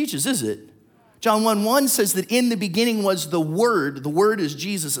Scripture teaches, is it? John 1:1 says that in the beginning was the Word. The Word is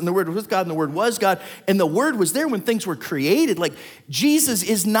Jesus, and the Word was with God, and the Word was God, and the Word was there when things were created. Like, Jesus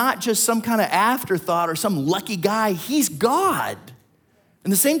is not just some kind of afterthought or some lucky guy. He's God.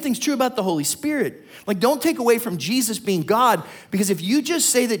 And the same thing's true about the Holy Spirit. Like, don't take away from Jesus being God, because if you just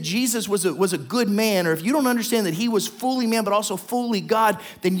say that Jesus was a good man, or if you don't understand that he was fully man but also fully God,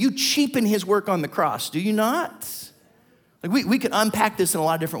 then you cheapen his work on the cross. Do you not? Like we could unpack this in a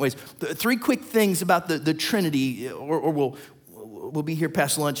lot of different ways. 3 quick things about the Trinity, or we'll be here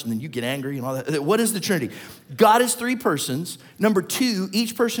past lunch and then you get angry and all that. What is the Trinity? God is 3 persons. Number 2,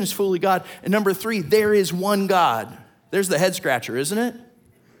 each person is fully God. And number 3, there is one God. There's the head scratcher, isn't it?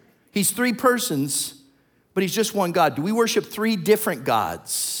 He's 3 persons, but he's just one God. Do we worship 3 different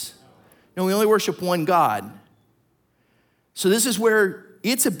gods? No, we only worship one God. So this is where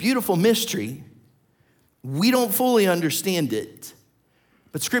it's a beautiful mystery. We don't fully understand it,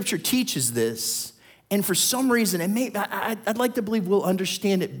 but Scripture teaches this. And for some reason, I'd like to believe we'll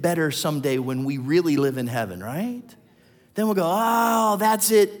understand it better someday when we really live in heaven, right? Then we'll go, oh,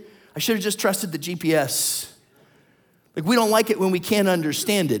 that's it. I should have just trusted the GPS. Like, we don't like it when we can't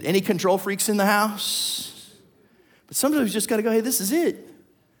understand it. Any control freaks in the house? But sometimes we just got to go, hey, this is it.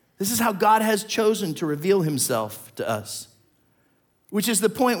 This is how God has chosen to reveal himself to us. Which is the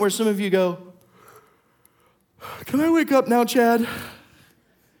point where some of you go, can I wake up now, Chad?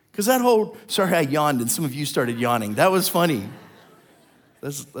 Because sorry, I yawned and some of you started yawning. That was funny.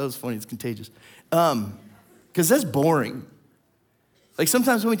 That was funny, it's contagious. Because that's boring. Like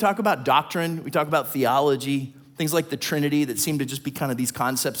sometimes when we talk about doctrine, we talk about theology, things like the Trinity that seem to just be kind of these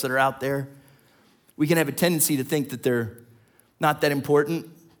concepts that are out there. We can have a tendency to think that they're not that important.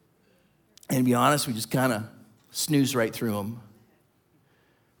 And to be honest, we just kind of snooze right through them.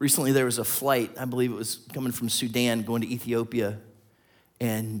 Recently, there was a flight, I believe it was coming from Sudan, going to Ethiopia,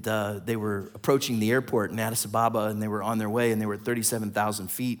 and they were approaching the airport in Addis Ababa, and they were on their way, and they were at 37,000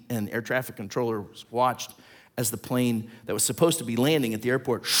 feet, and air traffic controllers watched as the plane that was supposed to be landing at the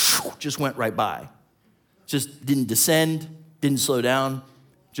airport just went right by. Just didn't descend, didn't slow down,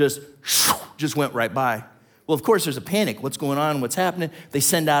 just went right by. Well, of course, there's a panic. What's going on? What's happening? They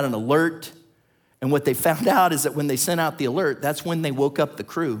send out an alert. And what they found out is that when they sent out the alert, that's when they woke up the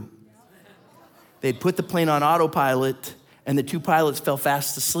crew. They'd put the plane on autopilot, and the 2 pilots fell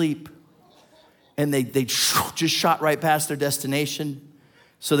fast asleep. And they just shot right past their destination.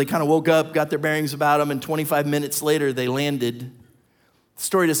 So they kind of woke up, got their bearings about them, and 25 minutes later, they landed. The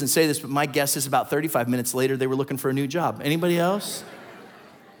story doesn't say this, but my guess is about 35 minutes later, they were looking for a new job. Anybody else?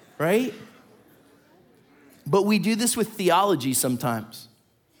 Right? But we do this with theology sometimes.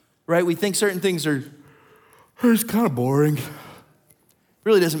 right? We think certain things are just kind of boring.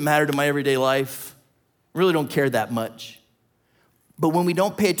 Really doesn't matter to my everyday life. Really don't care that much. But when we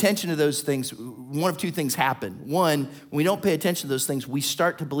don't pay attention to those things, one of two things happen. One, when we don't pay attention to those things, we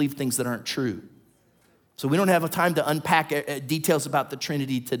start to believe things that aren't true. So we don't have time to unpack details about the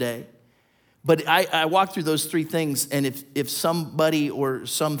Trinity today. But I walk through those three things, and if somebody or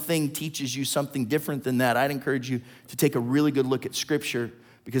something teaches you something different than that, I'd encourage you to take a really good look at Scripture,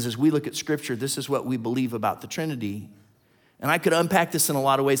 because as we look at Scripture, this is what we believe about the Trinity. And I could unpack this in a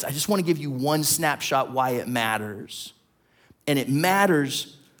lot of ways. I just want to give you one snapshot why it matters. And it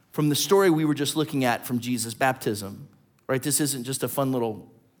matters from the story we were just looking at from Jesus' baptism, right? This isn't just a fun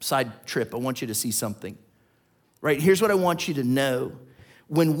little side trip. I want you to see something, right? Here's what I want you to know.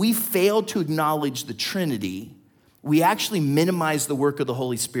 When we fail to acknowledge the Trinity, we actually minimize the work of the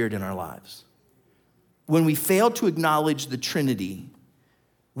Holy Spirit in our lives. When we fail to acknowledge the Trinity,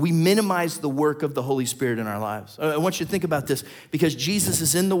 we minimize the work of the Holy Spirit in our lives. I want you to think about this, because Jesus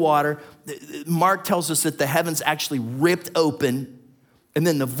is in the water. Mark tells us that the heavens actually ripped open, and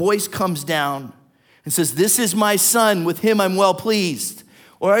then the voice comes down and says, "This is my son, with him I'm well pleased."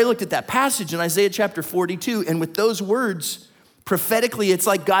 Or I looked at that passage in Isaiah chapter 42, and with those words, prophetically, it's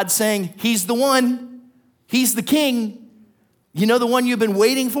like God saying, he's the one, he's the king. You know, the one you've been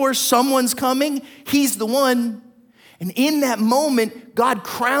waiting for, someone's coming, he's the one. And in that moment, God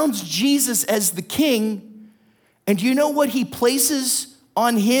crowns Jesus as the king. And do you know what he places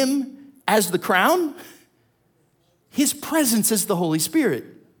on him as the crown? His presence as the Holy Spirit.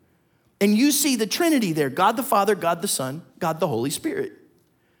 And you see the Trinity there, God the Father, God the Son, God the Holy Spirit.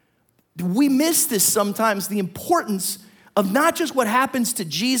 We miss this sometimes, the importance of not just what happens to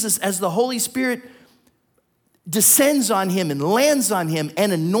Jesus as the Holy Spirit descends on him and lands on him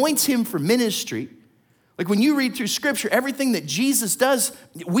and anoints him for ministry. Like when you read through Scripture, everything that Jesus does,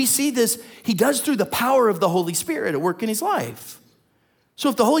 we see this, he does through the power of the Holy Spirit at work in his life. So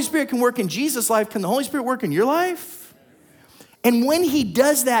if the Holy Spirit can work in Jesus' life, can the Holy Spirit work in your life? And when he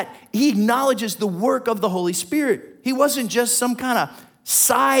does that, he acknowledges the work of the Holy Spirit. He wasn't just some kind of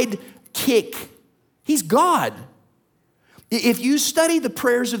side kick. He's God. If you study the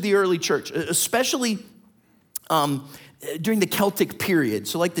prayers of the early church, especially during the Celtic period,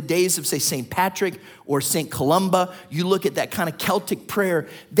 so like the days of, say, St. Patrick or St. Columba, you look at that kind of Celtic prayer,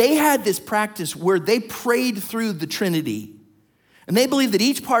 they had this practice where they prayed through the Trinity. And they believed that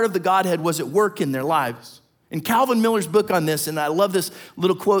each part of the Godhead was at work in their lives. In Calvin Miller's book on this, and I love this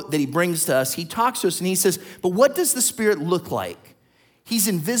little quote that he brings to us, he talks to us and he says, but what does the Spirit look like? He's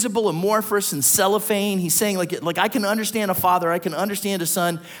invisible, amorphous, and cellophane. He's saying, like I can understand a father, I can understand a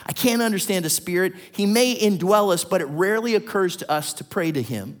son, I can't understand a spirit. He may indwell us, but it rarely occurs to us to pray to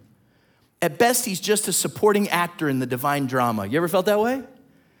him. At best, he's just a supporting actor in the divine drama. You ever felt that way?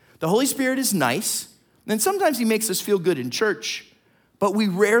 The Holy Spirit is nice, and sometimes he makes us feel good in church, but we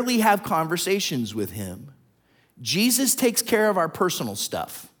rarely have conversations with him. Jesus takes care of our personal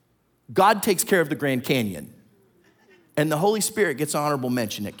stuff. God takes care of the Grand Canyon. And the Holy Spirit gets honorable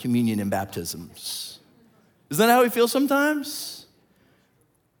mention at communion and baptisms. Isn't that how we feel sometimes?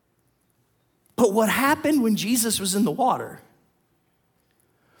 But what happened when Jesus was in the water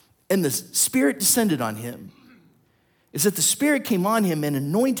and the Spirit descended on him is that the Spirit came on him and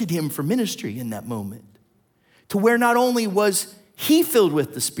anointed him for ministry in that moment, to where not only was he filled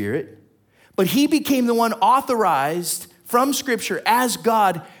with the Spirit, but he became the one authorized from Scripture as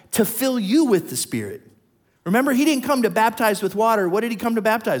God to fill you with the Spirit. Remember, he didn't come to baptize with water. What did he come to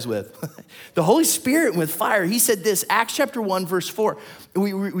baptize with? The Holy Spirit and with fire. He said this, Acts chapter 1, verse 4.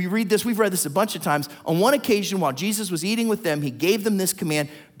 We read this, we've read this a bunch of times. On one occasion, while Jesus was eating with them, he gave them this command: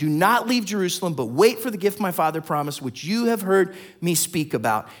 do not leave Jerusalem, but wait for the gift my Father promised, which you have heard me speak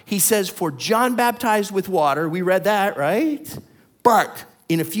about. He says, for John baptized with water. We read that, right? But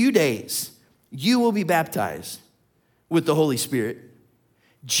in a few days, you will be baptized with the Holy Spirit.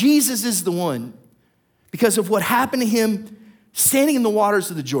 Jesus is the one, because of what happened to him standing in the waters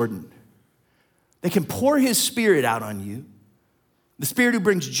of the Jordan, that can pour his Spirit out on you. The Spirit who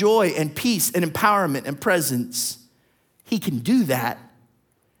brings joy and peace and empowerment and presence. He can do that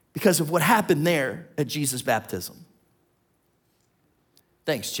because of what happened there at Jesus' baptism.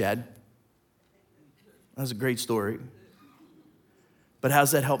 Thanks, Chad. That was a great story. But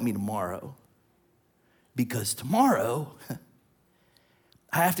how's that help me tomorrow? Because tomorrow,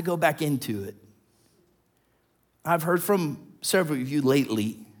 I have to go back into it. I've heard from several of you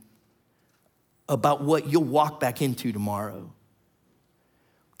lately about what you'll walk back into tomorrow,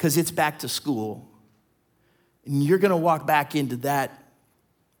 because it's back to school. And you're going to walk back into that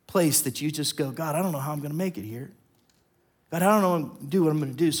place that you just go, God, I don't know how I'm going to make it here. God, I don't know what I'm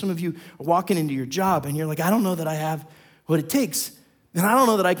going to do. Some of you are walking into your job and you're like, I don't know that I have what it takes. And I don't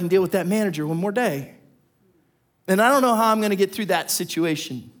know that I can deal with that manager one more day. And I don't know how I'm going to get through that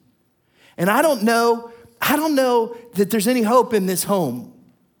situation. And I don't know that there's any hope in this home.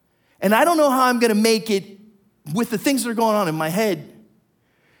 And I don't know how I'm going to make it with the things that are going on in my head.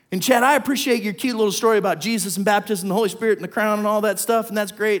 And Chad, I appreciate your cute little story about Jesus and baptism and the Holy Spirit and the crown and all that stuff, and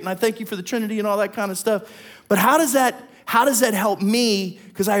that's great. And I thank you for the Trinity and all that kind of stuff. But how does that help me?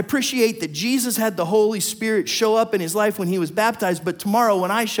 Because I appreciate that Jesus had the Holy Spirit show up in his life when he was baptized, but tomorrow when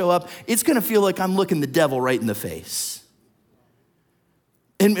I show up, it's going to feel like I'm looking the devil right in the face.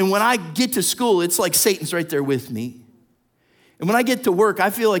 And when I get to school, it's like Satan's right there with me. And when I get to work, I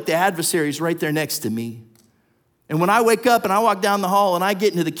feel like the adversary's right there next to me. And when I wake up and I walk down the hall and I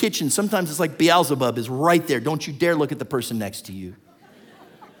get into the kitchen, sometimes it's like Beelzebub is right there. Don't you dare look at the person next to you.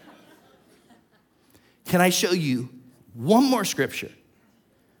 Can I show you one more scripture?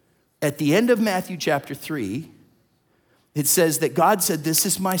 At the end of Matthew chapter 3, it says that God said, this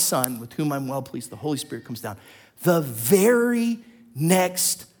is my son with whom I'm well pleased. The Holy Spirit comes down. The very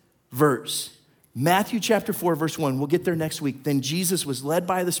next verse, Matthew chapter 4, verse 1, we'll get there next week. Then Jesus was led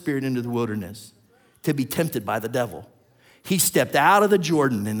by the Spirit into the wilderness to be tempted by the devil. He stepped out of the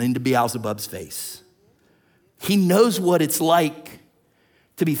Jordan and into Beelzebub's face. He knows what it's like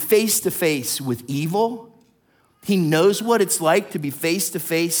to be face to face with evil. He knows what it's like to be face to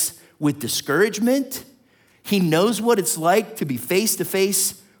face with discouragement. He knows what it's like to be face to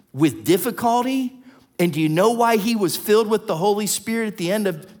face with difficulty. And do you know why he was filled with the Holy Spirit at the end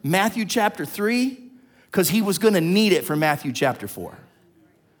of Matthew chapter 3? Because he was going to need it for Matthew chapter 4.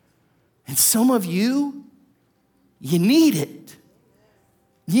 And some of you, you need it.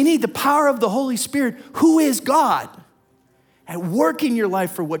 You need the power of the Holy Spirit, who is God, at work in your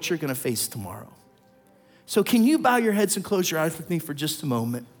life for what you're going to face tomorrow. So can you bow your heads and close your eyes with me for just a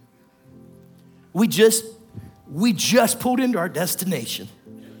moment? We just pulled into our destination.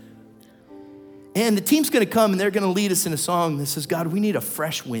 And the team's going to come and they're going to lead us in a song that says, God, we need a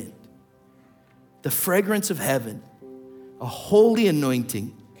fresh wind, the fragrance of heaven, a holy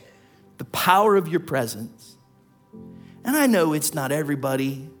anointing, the power of your presence. And I know it's not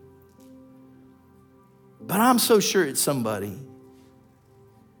everybody, but I'm so sure it's somebody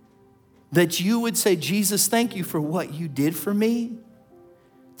that you would say, Jesus, thank you for what you did for me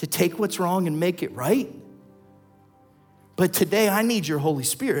to take what's wrong and make it right. But today I need your Holy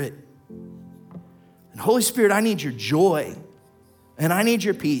Spirit. And Holy Spirit, I need your joy, and I need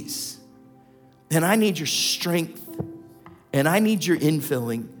your peace, and I need your strength, and I need your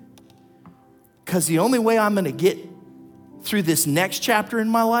infilling. Because the only way I'm going to get through this next chapter in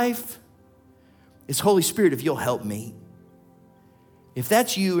my life is, Holy Spirit, if you'll help me. If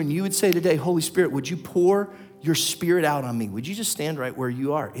that's you and you would say today, Holy Spirit, would you pour your Spirit out on me? Would you just stand right where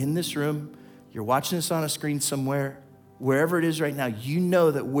you are in this room? You're watching this on a screen somewhere, wherever it is right now. You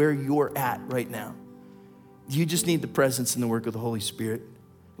know that where you're at right now, you just need the presence and the work of the Holy Spirit.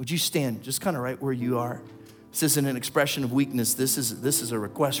 Would you stand just kind of right where you are? This isn't an expression of weakness. This is a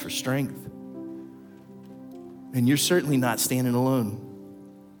request for strength. And you're certainly not standing alone.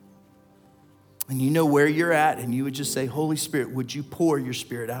 And you know where you're at, and you would just say, Holy Spirit, would you pour your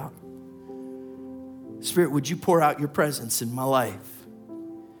Spirit out? Spirit, would you pour out your presence in my life?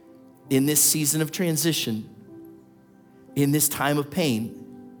 In this season of transition, in this time of pain,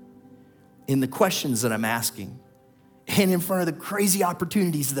 in the questions that I'm asking, and in front of the crazy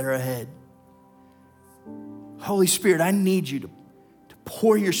opportunities that are ahead. Holy Spirit, I need you to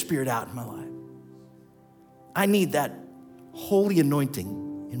pour your Spirit out in my life. I need that holy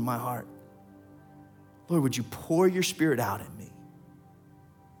anointing in my heart. Lord, would you pour your Spirit out in me?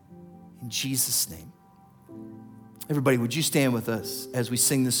 In Jesus' name. Everybody, would you stand with us as we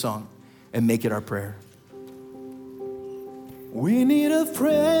sing this song and make it our prayer? We need a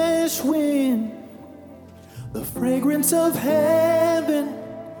fresh wind, the fragrance of heaven.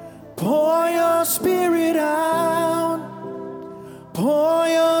 Pour your Spirit out. Pour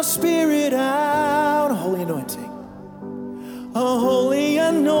your Spirit out. Holy anointing. A holy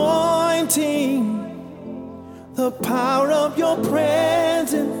anointing. The power of your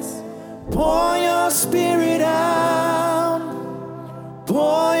presence. Pour your Spirit out.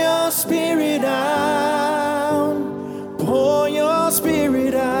 Pour your Spirit out. Pour your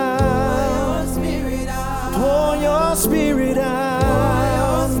Spirit out. Pour your Spirit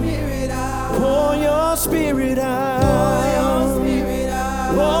out. Pour your Spirit out.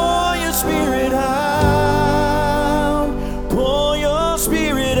 Pour your Spirit out. Pour your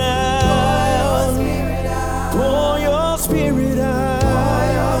Spirit out. Pour your Spirit out.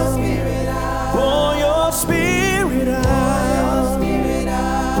 Pour your Spirit out.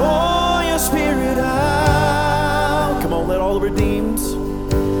 redeemed.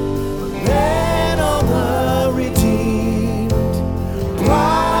 Let all the redeemed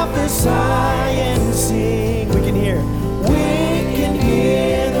prophesy and sing. We can hear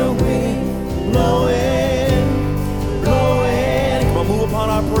the wind blowing, blowing. Come on, move upon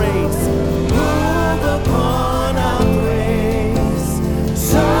our praise. Move upon our praise.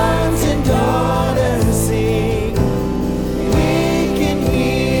 Sons and daughters sing. We can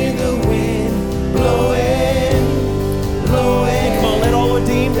hear the wind blowing, blowing. Come on, let all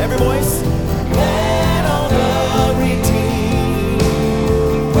redeemed, every voice. Let all the redeemed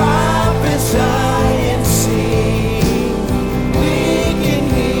prophesy and sing. We can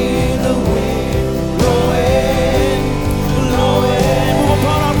hear the wind blowing, blowing. Move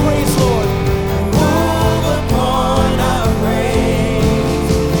upon our praise, Lord. Move upon our praise.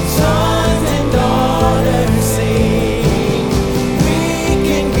 Sons and daughters sing. We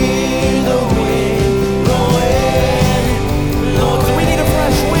can hear the wind blowing, blowing. We need a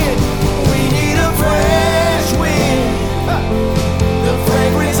fresh wind. We need a fresh wind. The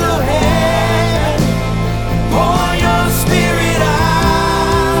fragrance of heaven. Pour your spirit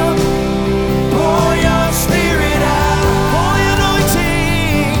out. Pour your spirit out. Holy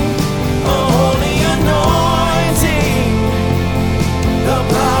anointing. A holy anointing. The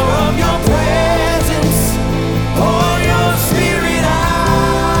power of your presence. Pour your spirit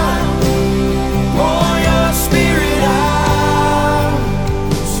out. Pour your spirit out.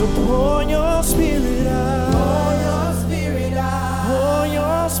 So pour your spirit out. Pour your spirit out. Pour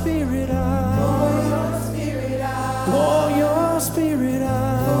your spirit out. Pour your spirit out. Pour your spirit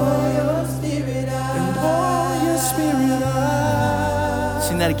out. Pour your spirit out. And pour your spirit out.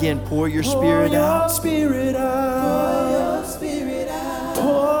 Sing that again. Pour your spirit out. Pour your spirit out.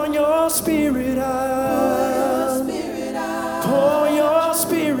 Pour your spirit out. Pour your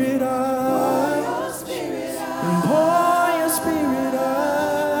spirit out. And pour your spirit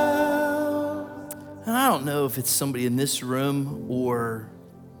out. And I don't know if it's somebody in this room or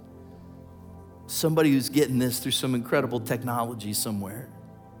somebody who's getting this through some incredible technology somewhere.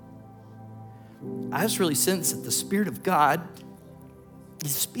 I just really sense that the Spirit of God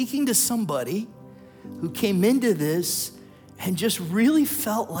is speaking to somebody who came into this and just really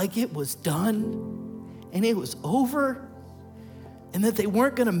felt like it was done and it was over and that they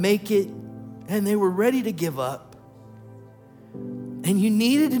weren't going to make it and they were ready to give up. And you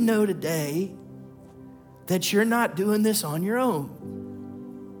needed to know today that you're not doing this on your own.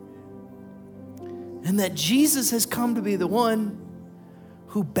 And that Jesus has come to be the one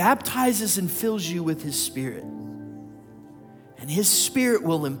who baptizes and fills you with his Spirit. And his Spirit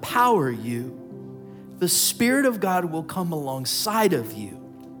will empower you. The Spirit of God will come alongside of you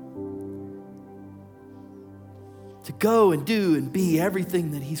to go and do and be everything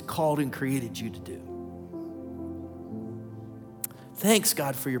that he's called and created you to do. Thanks,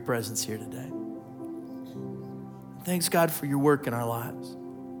 God, for your presence here today. Thanks, God, for your work in our lives.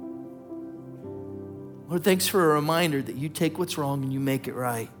 Lord, thanks for a reminder that you take what's wrong and you make it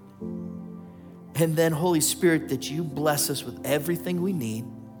right. And then, Holy Spirit, that you bless us with everything we need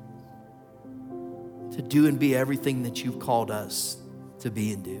to do and be everything that you've called us to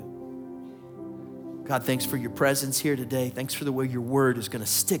be and do. God, thanks for your presence here today. Thanks for the way your word is going to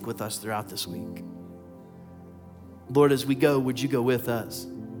stick with us throughout this week. Lord, as we go, would you go with us?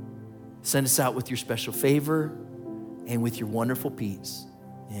 Send us out with your special favor and with your wonderful peace.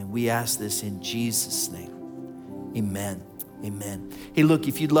 And we ask this in Jesus' name. Amen. Amen. Hey, look,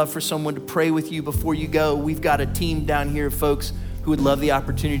 if you'd love for someone to pray with you before you go, we've got a team down here of folks who would love the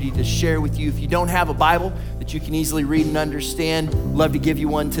opportunity to share with you. If you don't have a Bible that you can easily read and understand, love to give you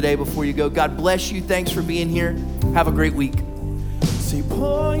one today before you go. God bless you. Thanks for being here. Have a great week. Say,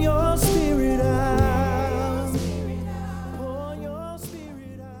 pour your spirit out.